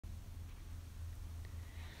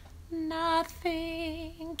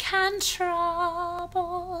Nothing can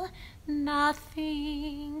trouble,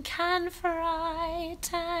 nothing can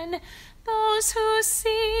frighten those who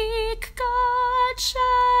seek God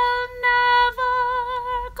shall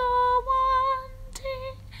never go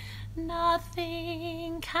wanting.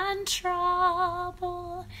 Nothing can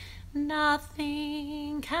trouble,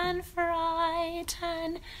 nothing can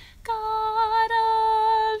frighten. God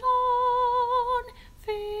alone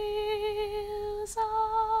fills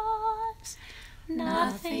us.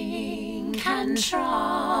 Nothing can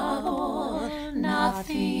trouble,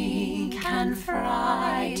 nothing can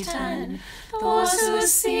frighten. Those who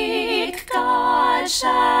seek God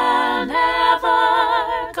shall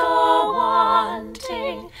never go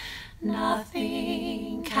wanting.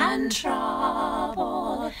 Nothing can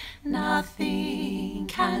trouble, nothing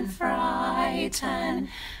can frighten.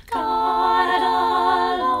 God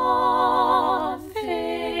alone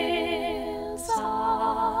fills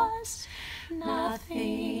us.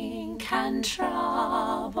 Nothing can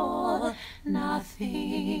trouble,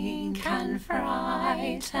 nothing can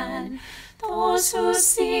frighten. Those who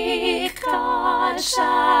seek God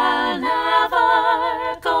shall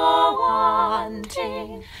never go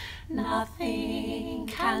wanting. Nothing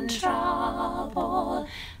can trouble,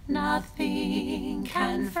 nothing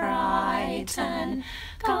can frighten.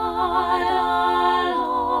 God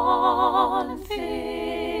alone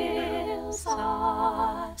fills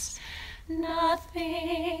us.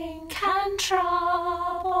 Nothing can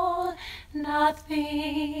trouble,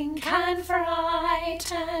 nothing can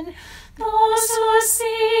frighten. Those who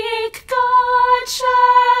seek God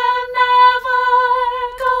shall never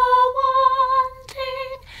go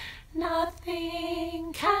wanting.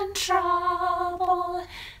 Nothing can trouble,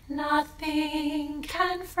 nothing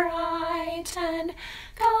can frighten.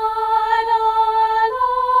 God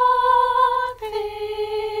alone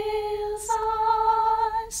fills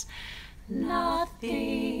us.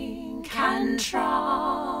 Nothing can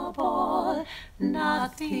trouble,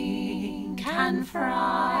 nothing can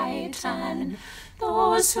frighten.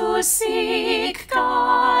 Those who seek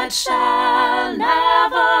God shall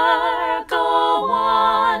never go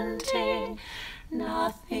wanting.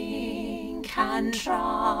 Nothing can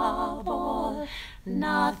trouble,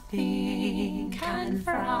 nothing can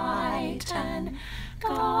frighten.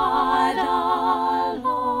 God